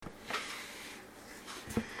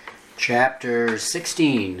Chapter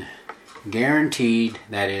 16, Guaranteed,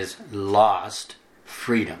 that is, Lost,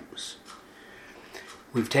 Freedoms.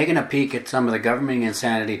 We've taken a peek at some of the governing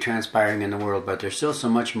insanity transpiring in the world, but there's still so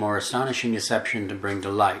much more astonishing deception to bring to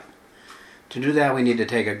light. To do that, we need to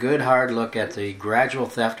take a good hard look at the gradual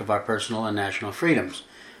theft of our personal and national freedoms,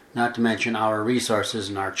 not to mention our resources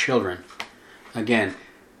and our children. Again,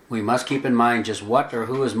 we must keep in mind just what or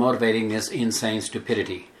who is motivating this insane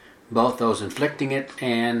stupidity, both those inflicting it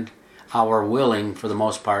and our willing, for the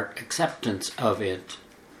most part, acceptance of it.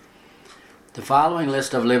 The following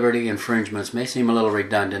list of liberty infringements may seem a little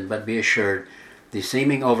redundant, but be assured the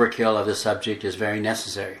seeming overkill of the subject is very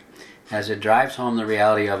necessary, as it drives home the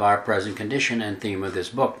reality of our present condition and theme of this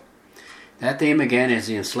book. That theme again is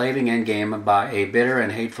the enslaving endgame by a bitter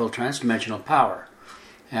and hateful transdimensional power.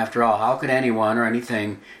 After all, how could anyone or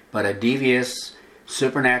anything but a devious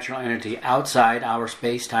supernatural entity outside our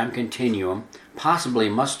space-time continuum possibly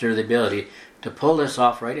muster the ability to pull this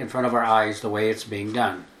off right in front of our eyes the way it's being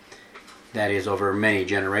done? That is, over many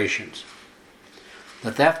generations.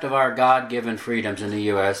 The theft of our God-given freedoms in the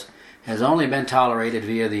U.S. has only been tolerated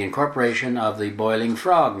via the incorporation of the boiling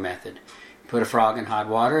frog method. Put a frog in hot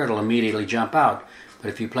water, it'll immediately jump out. But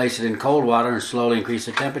if you place it in cold water and slowly increase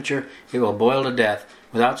the temperature, it will boil to death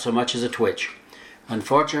without so much as a twitch.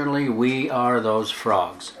 Unfortunately, we are those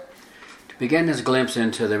frogs. To begin this glimpse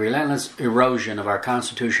into the relentless erosion of our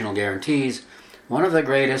constitutional guarantees, one of the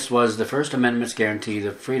greatest was the First Amendment's guarantee,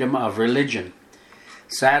 the freedom of religion.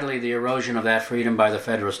 Sadly, the erosion of that freedom by the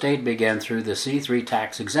federal state began through the C3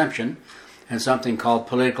 tax exemption and something called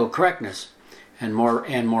political correctness, and more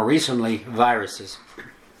recently, viruses.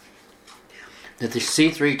 That the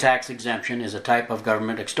C3 tax exemption is a type of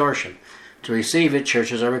government extortion. To receive it,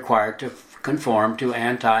 churches are required to conform to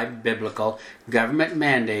anti-biblical government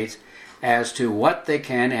mandates as to what they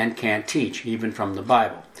can and can't teach, even from the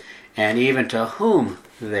Bible, and even to whom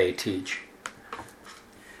they teach.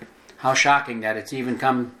 How shocking that it's even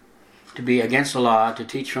come to be against the law to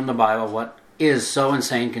teach from the Bible what is so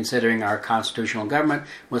insane, considering our constitutional government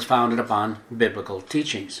was founded upon biblical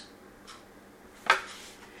teachings.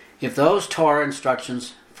 If those Torah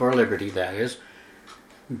instructions for liberty, that is,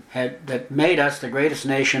 that made us the greatest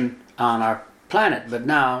nation on our planet, but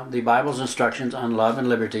now the Bible's instructions on love and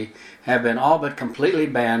liberty have been all but completely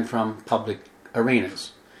banned from public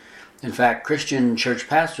arenas. In fact, Christian church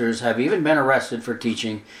pastors have even been arrested for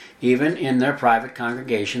teaching, even in their private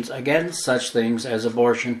congregations, against such things as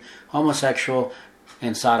abortion, homosexual,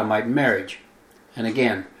 and sodomite marriage. And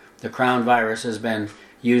again, the crown virus has been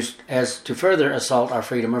used as to further assault our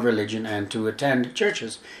freedom of religion and to attend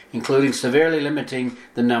churches, including severely limiting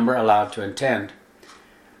the number allowed to attend.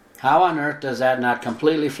 How on earth does that not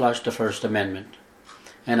completely flush the First Amendment?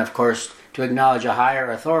 And of course, to acknowledge a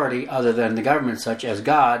higher authority other than the government, such as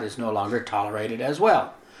God, is no longer tolerated as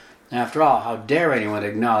well. After all, how dare anyone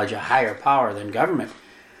acknowledge a higher power than government,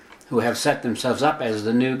 who have set themselves up as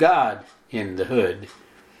the new God in the hood?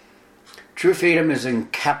 True freedom is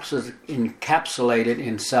encapsulated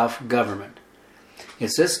in self-government.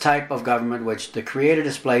 It's this type of government which the Creator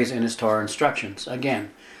displays in His Torah instructions.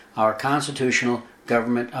 Again, our constitutional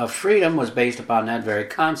government of freedom was based upon that very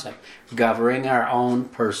concept, governing our own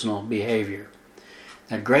personal behavior.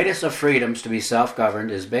 The greatest of freedoms to be self-governed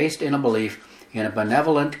is based in a belief in a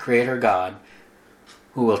benevolent Creator God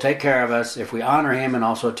who will take care of us if we honor Him and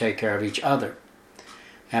also take care of each other.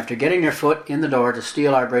 After getting their foot in the door to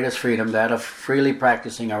steal our greatest freedom, that of freely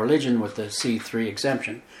practicing our religion with the C3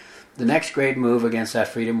 exemption, the next great move against that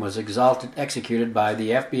freedom was executed by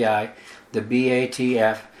the FBI, the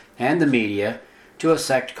BATF, and the media to a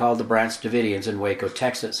sect called the Branch Davidians in Waco,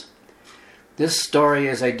 Texas. This story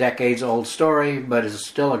is a decades-old story, but is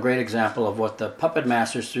still a great example of what the puppet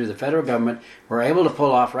masters through the federal government were able to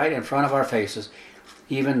pull off right in front of our faces,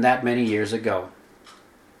 even that many years ago.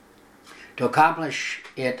 To accomplish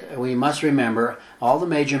it, we must remember all the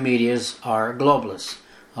major medias are globalists,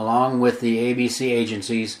 along with the ABC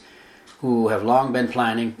agencies who have long been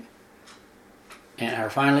planning and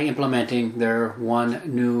are finally implementing their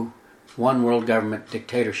one world government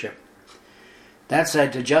dictatorship. That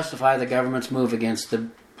said, to justify the government's move against the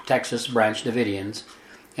Texas Branch Davidians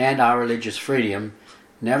and our religious freedom,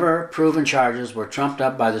 never proven charges were trumped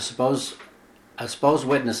up by the supposed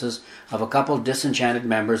witnesses of a couple disenchanted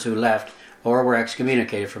members who left or were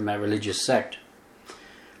excommunicated from that religious sect.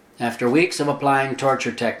 After weeks of applying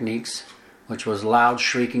torture techniques, which was loud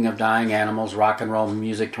shrieking of dying animals, rock and roll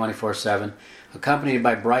music 24/7, accompanied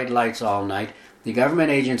by bright lights all night, the government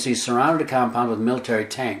agencies surrounded the compound with military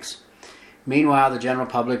tanks. Meanwhile, the general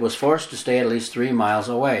public was forced to stay at least 3 miles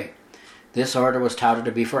away. This order was touted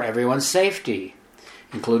to be for everyone's safety.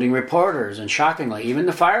 including reporters and, shockingly, even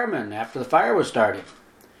the firemen after the fire was started.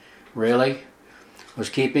 Really? Was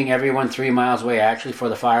keeping everyone 3 miles away actually for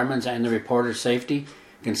the firemen's and the reporters' safety,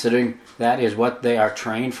 considering that is what they are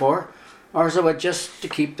trained for? Or is it just to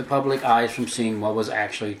keep the public eyes from seeing what was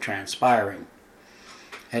actually transpiring?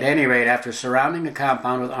 At any rate, after surrounding the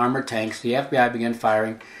compound with armored tanks, the FBI began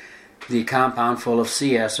firing the compound full of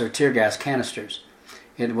CS, or tear gas canisters.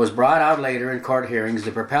 It was brought out later in court hearings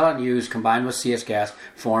the propellant used combined with CS gas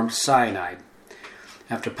formed cyanide.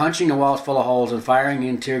 After punching the walls full of holes and firing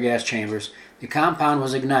in tear gas chambers, the compound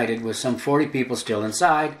was ignited with some 40 people still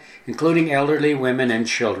inside, including elderly women and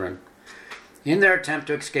children. In their attempt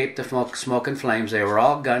to escape the smoke and flames, they were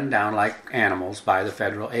all gunned down like animals by the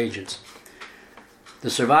federal agents.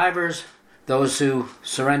 The survivors, those who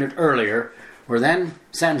surrendered earlier, were then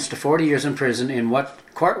sentenced to 40 years in prison in what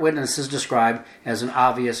court witnesses described as an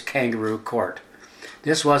obvious kangaroo court.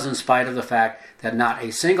 This was in spite of the fact that not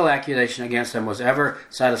a single accusation against them was ever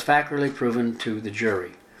satisfactorily proven to the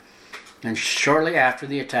jury. And shortly after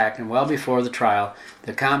the attack and well before the trial,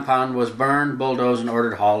 the compound was burned, bulldozed, and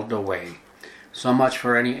ordered hauled away. So much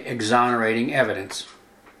for any exonerating evidence.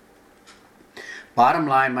 Bottom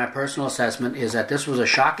line, my personal assessment is that this was a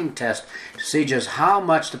shocking test to see just how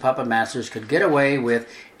much the puppet masters could get away with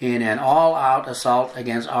in an all-out assault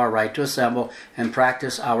against our right to assemble and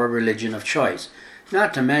practice our religion of choice,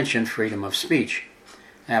 not to mention freedom of speech.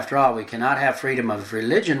 After all, we cannot have freedom of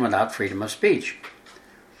religion without freedom of speech.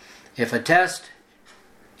 If a test,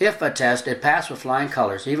 it passed with flying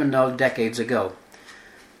colors, even though decades ago.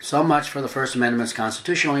 So much for the First Amendment's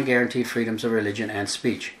constitutionally guaranteed freedoms of religion and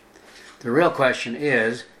speech. The real question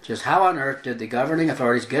is, just how on earth did the governing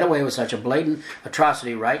authorities get away with such a blatant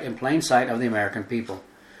atrocity right in plain sight of the American people?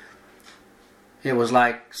 It was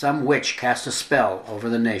like some witch cast a spell over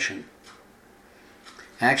the nation.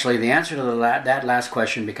 Actually, the answer to that last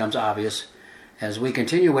question becomes obvious as we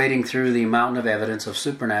continue wading through the mountain of evidence of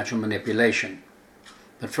supernatural manipulation.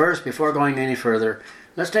 But first, before going any further,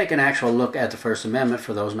 let's take an actual look at the First Amendment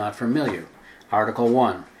for those not familiar. Article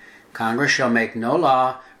 1. Congress shall make no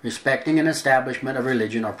law respecting an establishment of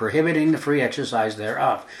religion or prohibiting the free exercise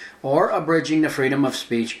thereof, or abridging the freedom of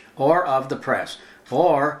speech or of the press,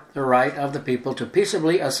 or the right of the people to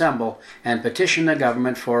peaceably assemble and petition the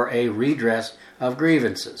government for a redress of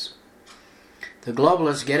grievances. The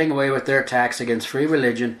globalists getting away with their attacks against free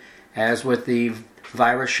religion, as with the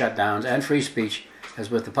virus shutdowns, and free speech, as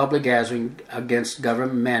with the public gathering against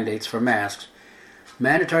government mandates for masks,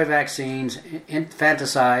 mandatory vaccines,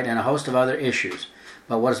 infanticide, and a host of other issues.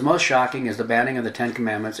 But what is most shocking is the banning of the Ten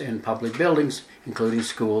Commandments in public buildings, including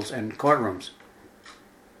schools and courtrooms.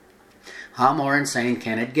 How more insane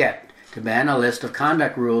can it get to ban a list of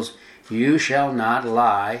conduct rules, you shall not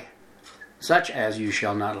lie, such as you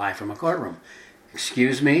shall not lie from a courtroom?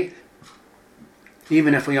 Excuse me?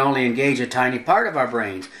 Even if we only engage a tiny part of our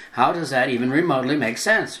brains, how does that even remotely make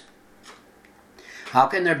sense? How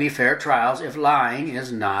can there be fair trials if lying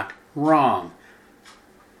is not wrong?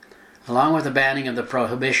 Along with the banning of the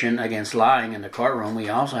prohibition against lying in the courtroom, we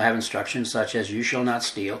also have instructions such as you shall not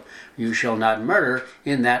steal, you shall not murder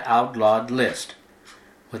in that outlawed list.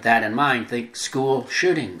 With that in mind, think school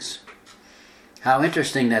shootings. How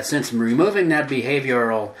interesting that since removing that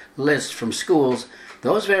behavioral list from schools,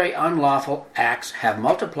 those very unlawful acts have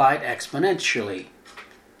multiplied exponentially.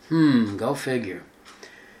 Go figure.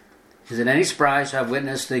 Is it any surprise to have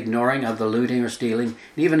witnessed the ignoring of the looting or stealing,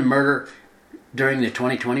 and even murder during the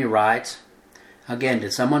 2020 riots? Again,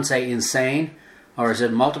 did someone say insane, or is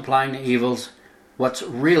it multiplying the evils what's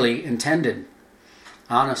really intended?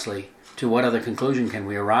 Honestly, to what other conclusion can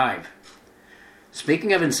we arrive?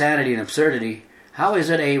 Speaking of insanity and absurdity, how is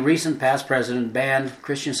it a recent past president banned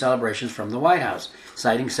Christian celebrations from the White House,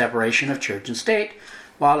 citing separation of church and state,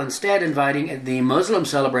 while instead inviting the Muslim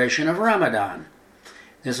celebration of Ramadan?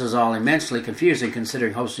 This is all immensely confusing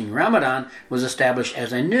considering hosting Ramadan was established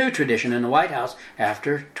as a new tradition in the White House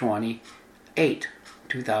after 2008.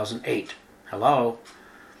 Hello?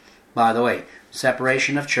 By the way,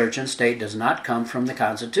 separation of church and state does not come from the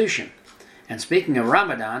Constitution. And speaking of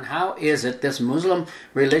Ramadan, how is it this Muslim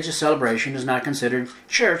religious celebration is not considered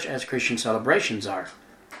church as Christian celebrations are?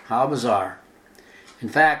 How bizarre. In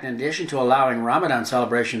fact, in addition to allowing Ramadan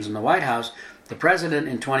celebrations in the White House, the president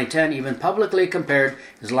in 2010 even publicly compared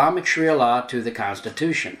Islamic Sharia law to the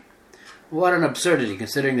Constitution. What an absurdity,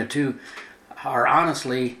 considering the two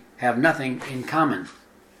honestly have nothing in common.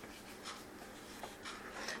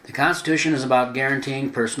 The Constitution is about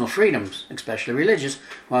guaranteeing personal freedoms, especially religious,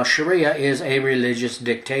 while Sharia is a religious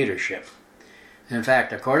dictatorship. In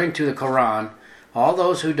fact, according to the Quran, all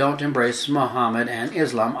those who don't embrace Muhammad and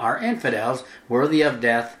Islam are infidels worthy of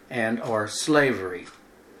death and or slavery.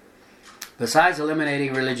 Besides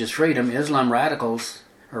eliminating religious freedom, Islam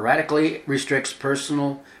radically restricts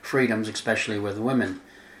personal freedoms, especially with women.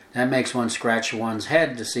 That makes one scratch one's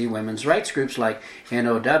head to see women's rights groups like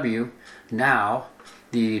NOW, now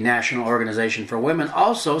the National Organization for Women,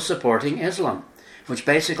 also supporting Islam, which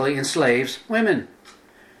basically enslaves women.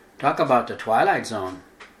 Talk about the Twilight Zone.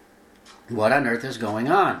 What on earth is going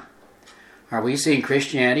on? Are we seeing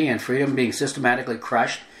Christianity and freedom being systematically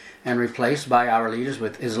crushed and replaced by our leaders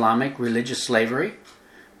with Islamic religious slavery?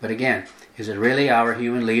 But again, is it really our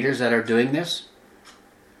human leaders that are doing this?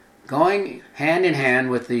 Going hand in hand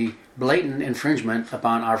with the blatant infringement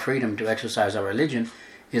upon our freedom to exercise our religion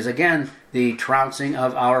is again the trouncing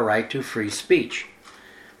of our right to free speech.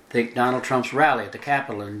 Think Donald Trump's rally at the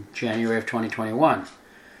Capitol in January of 2021.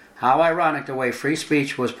 How ironic the way free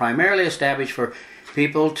speech was primarily established for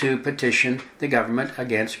people to petition the government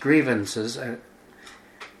against grievances,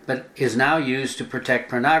 but is now used to protect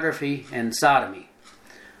pornography and sodomy.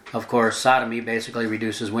 Of course, sodomy basically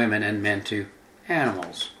reduces women and men to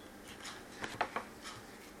animals.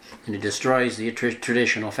 And it destroys the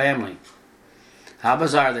traditional family. How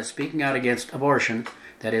bizarre that speaking out against abortion,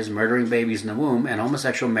 that is, murdering babies in the womb, and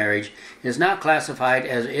homosexual marriage, is now classified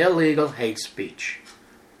as illegal hate speech.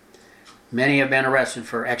 Many have been arrested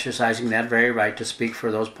for exercising that very right to speak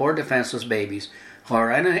for those poor defenseless babies who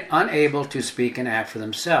are unable to speak and act for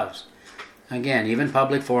themselves. Again, even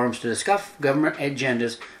public forums to discuss government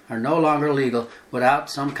agendas are no longer legal without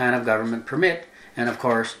some kind of government permit, and of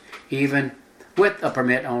course, even with a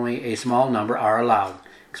permit, only a small number are allowed,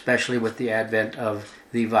 especially with the advent of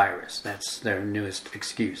the virus. That's their newest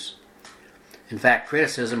excuse. In fact,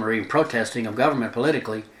 criticism or even protesting of government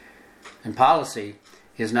politically and policy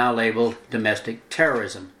is now labeled domestic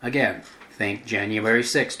terrorism. Again, think January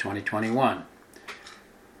 6, 2021.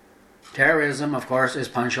 Terrorism, of course, is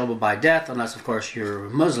punishable by death unless, of course, you're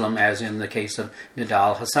Muslim, as in the case of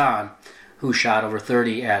Nidal Hassan, who shot over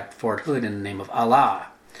 30 at Fort Hood in the name of Allah.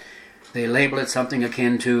 They label it something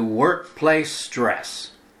akin to workplace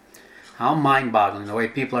stress. How mind-boggling the way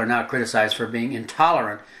people are now criticized for being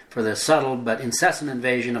intolerant for the subtle but incessant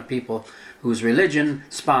invasion of people whose religion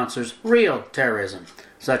sponsors real terrorism,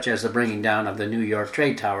 such as the bringing down of the New York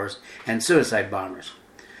trade towers and suicide bombers.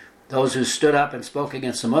 Those who stood up and spoke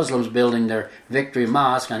against the Muslims building their Victory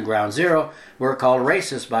Mosque on Ground Zero were called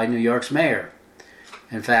racist by New York's mayor.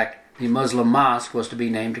 In fact, the Muslim mosque was to be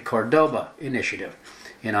named Cordoba Initiative,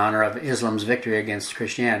 in honor of Islam's victory against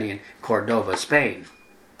Christianity in Cordoba, Spain.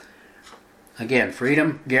 Again,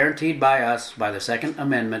 freedom guaranteed by us by the Second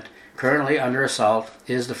Amendment, currently under assault,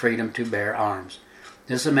 is the freedom to bear arms.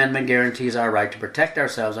 This amendment guarantees our right to protect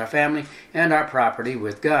ourselves, our family, and our property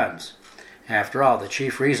with guns. After all, the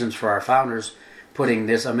chief reasons for our founders putting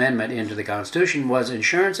this amendment into the Constitution was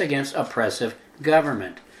insurance against oppressive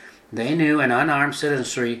government. They knew an unarmed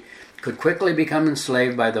citizenry could quickly become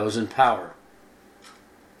enslaved by those in power.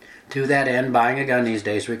 To that end, buying a gun these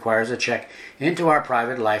days requires a check into our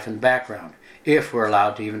private life and background, if we're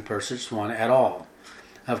allowed to even purchase one at all.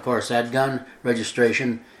 Of course, that gun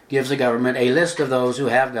registration gives the government a list of those who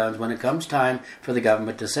have guns when it comes time for the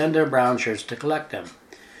government to send their brown shirts to collect them.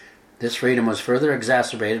 This freedom was further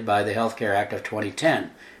exacerbated by the Health Care Act of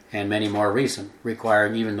 2010 and many more recent,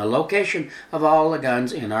 requiring even the location of all the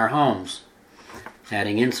guns in our homes.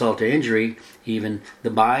 Adding insult to injury, even the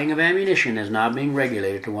buying of ammunition is now being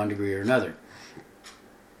regulated to one degree or another.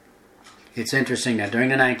 It's interesting that during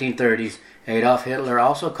the 1930s, Adolf Hitler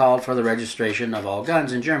also called for the registration of all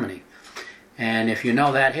guns in Germany. And if you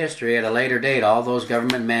know that history, at a later date, all those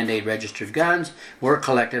government-mandated registered guns were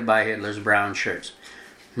collected by Hitler's brown shirts.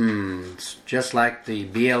 It's just like the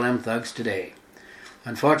BLM thugs today.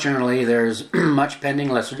 Unfortunately, there's much pending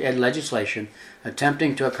legislation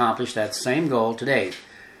attempting to accomplish that same goal today,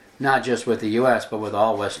 not just with the U.S., but with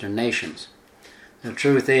all Western nations. The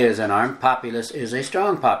truth is, an armed populace is a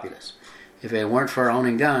strong populace. If it weren't for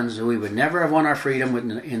owning guns, we would never have won our freedom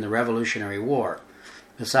in the Revolutionary War.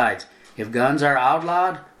 Besides, if guns are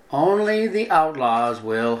outlawed, only the outlaws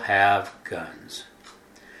will have guns.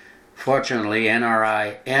 Fortunately,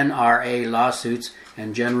 NRA lawsuits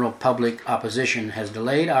and general public opposition has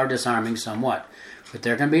delayed our disarming somewhat, but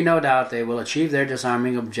there can be no doubt they will achieve their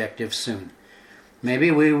disarming objective soon. Maybe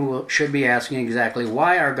should be asking exactly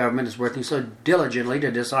why our government is working so diligently to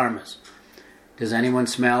disarm us. Does anyone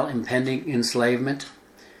smell impending enslavement?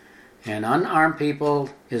 An unarmed people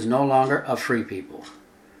is no longer a free people.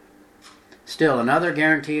 Still, another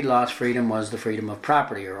guaranteed lost freedom was the freedom of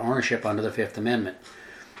property or ownership under the Fifth Amendment.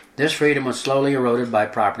 This freedom was slowly eroded by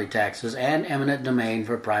property taxes and eminent domain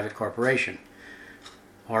for private corporation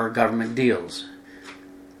or government deals.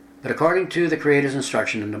 But according to the Creator's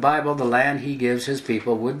instruction in the Bible, the land he gives his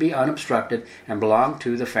people would be unobstructed and belong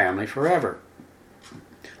to the family forever.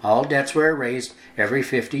 All debts were erased every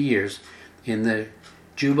 50 years in the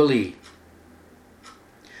Jubilee.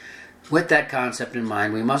 With that concept in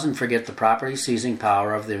mind, we mustn't forget the property seizing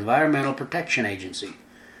power of the Environmental Protection Agency.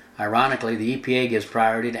 Ironically, the EPA gives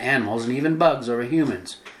priority to animals and even bugs over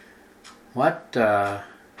humans.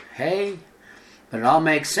 Hey? But it all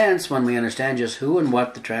makes sense when we understand just who and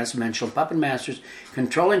what the transdimensional puppet masters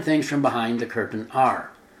controlling things from behind the curtain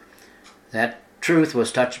are. That truth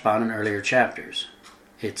was touched upon in earlier chapters.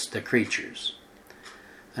 It's the creatures.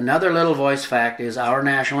 Another little voice fact is our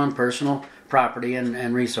national and personal property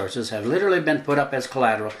and resources have literally been put up as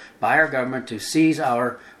collateral by our government to seize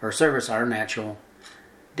our or service our natural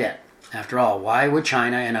debt. After all, why would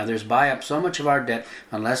China and others buy up so much of our debt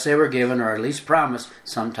unless they were given or at least promised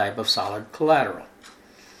some type of solid collateral?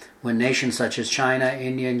 When nations such as China,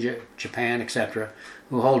 India, Japan, etc.,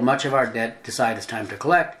 who hold much of our debt, decide it's time to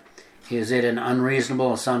collect, is it an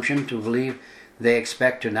unreasonable assumption to believe they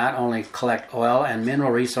expect to not only collect oil and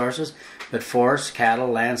mineral resources, but forests, cattle,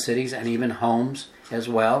 land, cities, and even homes as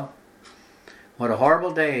well? What a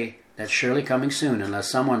horrible day that's surely coming soon, unless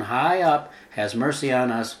someone high up has mercy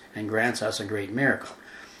on us and grants us a great miracle.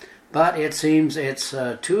 But it seems it's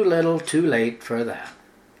too little, too late for that.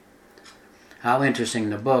 How interesting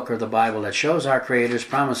the book or the Bible that shows our Creator's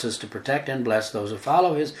promises to protect and bless those who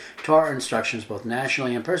follow His Torah instructions both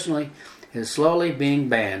nationally and personally is slowly being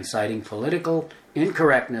banned, citing political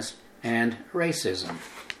incorrectness and racism.